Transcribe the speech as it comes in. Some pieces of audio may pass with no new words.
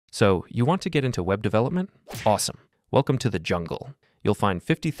So, you want to get into web development? Awesome. Welcome to the jungle. You'll find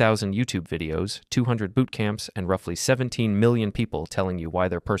 50,000 YouTube videos, 200 boot camps, and roughly 17 million people telling you why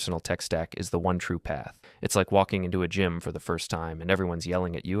their personal tech stack is the one true path. It's like walking into a gym for the first time and everyone's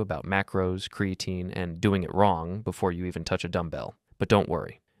yelling at you about macros, creatine, and doing it wrong before you even touch a dumbbell. But don't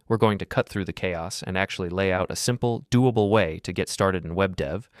worry. We're going to cut through the chaos and actually lay out a simple, doable way to get started in web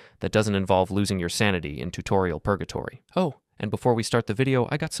dev that doesn't involve losing your sanity in tutorial purgatory. Oh, and before we start the video,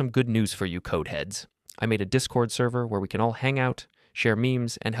 I got some good news for you code heads. I made a Discord server where we can all hang out, share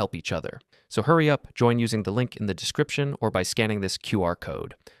memes, and help each other. So hurry up, join using the link in the description or by scanning this QR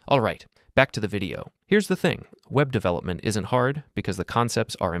code. All right, back to the video. Here's the thing. Web development isn't hard because the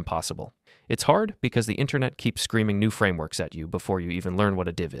concepts are impossible. It's hard because the internet keeps screaming new frameworks at you before you even learn what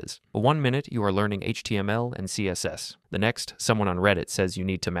a div is. 1 minute, you are learning HTML and CSS. The next, someone on Reddit says you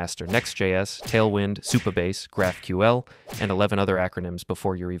need to master Next.js, Tailwind, Supabase, GraphQL, and 11 other acronyms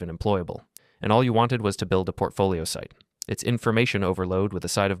before you're even employable. And all you wanted was to build a portfolio site. It's information overload with a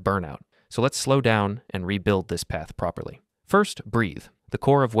side of burnout. So let's slow down and rebuild this path properly. First, breathe. The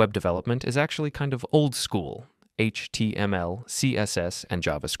core of web development is actually kind of old school. HTML, CSS, and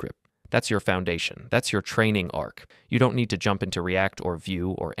JavaScript. That's your foundation. That's your training arc. You don't need to jump into React or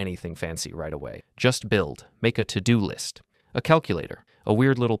Vue or anything fancy right away. Just build. Make a to-do list. A calculator. A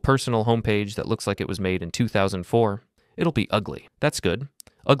weird little personal homepage that looks like it was made in 2004. It'll be ugly. That's good.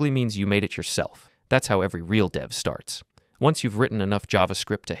 Ugly means you made it yourself. That's how every real dev starts. Once you've written enough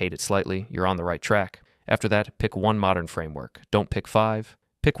JavaScript to hate it slightly, you're on the right track. After that, pick one modern framework. Don't pick 5.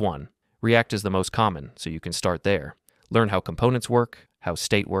 Pick one. React is the most common, so you can start there. Learn how components work, how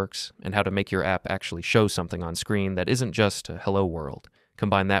state works, and how to make your app actually show something on screen that isn't just a hello world.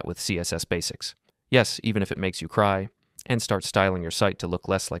 Combine that with CSS basics. Yes, even if it makes you cry. And start styling your site to look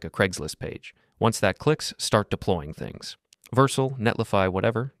less like a Craigslist page. Once that clicks, start deploying things. Vercel, Netlify,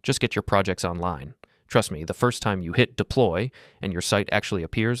 whatever, just get your projects online. Trust me, the first time you hit deploy and your site actually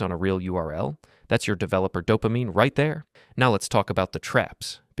appears on a real URL, that's your developer dopamine right there. Now let's talk about the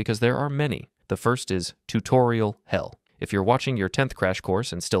traps, because there are many. The first is tutorial hell. If you're watching your 10th crash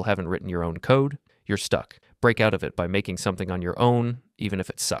course and still haven't written your own code, you're stuck. Break out of it by making something on your own, even if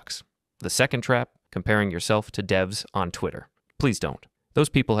it sucks. The second trap, comparing yourself to devs on Twitter. Please don't. Those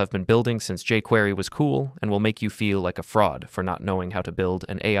people have been building since jQuery was cool and will make you feel like a fraud for not knowing how to build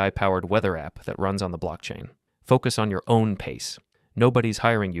an AI-powered weather app that runs on the blockchain. Focus on your own pace. Nobody's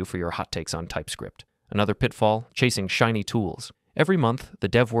hiring you for your hot takes on TypeScript. Another pitfall, chasing shiny tools. Every month, the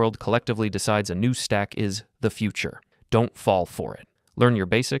dev world collectively decides a new stack is the future. Don't fall for it. Learn your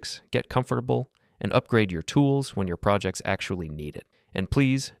basics, get comfortable, and upgrade your tools when your projects actually need it. And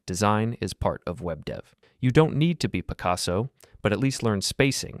please, design is part of web dev. You don't need to be Picasso, but at least learn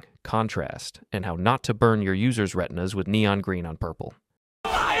spacing, contrast, and how not to burn your users' retinas with neon green on purple.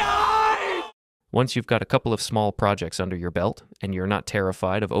 Once you've got a couple of small projects under your belt, and you're not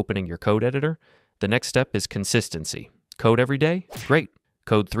terrified of opening your code editor, the next step is consistency. Code every day? Great.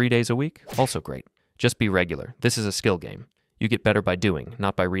 Code 3 days a week? Also great. Just be regular. This is a skill game. You get better by doing,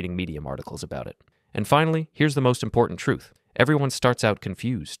 not by reading Medium articles about it. And finally, here's the most important truth. Everyone starts out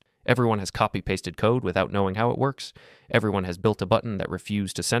confused. Everyone has copy-pasted code without knowing how it works. Everyone has built a button that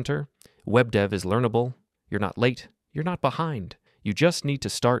refused to center. Web dev is learnable. You're not late. You're not behind. You just need to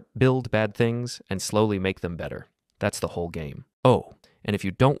start, build bad things, and slowly make them better. That's the whole game. Oh, and if you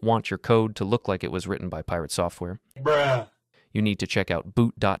don't want your code to look like it was written by pirate software, you need to check out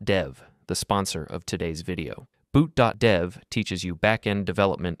boot.dev, the sponsor of today's video. Boot.dev teaches you back-end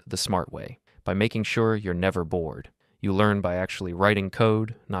development the smart way, by making sure you're never bored. You learn by actually writing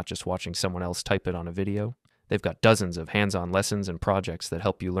code, not just watching someone else type it on a video. They've got dozens of hands-on lessons and projects that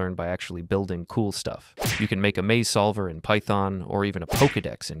help you learn by actually building cool stuff. You can make a maze solver in Python or even a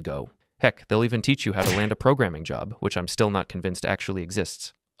Pokédex in Go. Heck, they'll even teach you how to land a programming job, which I'm still not convinced actually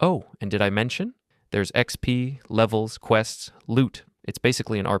exists. Oh, and did I mention? There's XP, levels, quests, loot. It's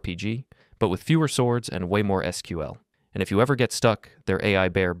basically an RPG, but with fewer swords and way more SQL. And if you ever get stuck, their AI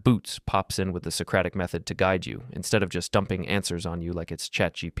bear Boots pops in with the Socratic method to guide you, instead of just dumping answers on you like it's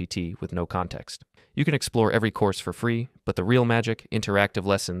ChatGPT with no context. You can explore every course for free, but the real magic, interactive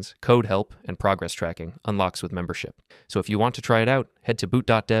lessons, code help, and progress tracking unlocks with membership. So if you want to try it out, head to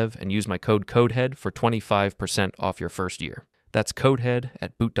boot.dev and use my code CODEHEAD for 25% off your first year. That's CODEHEAD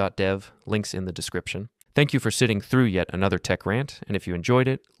at boot.dev, links in the description. Thank you for sitting through yet another tech rant, and if you enjoyed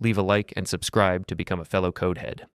it, leave a like and subscribe to become a fellow Codehead.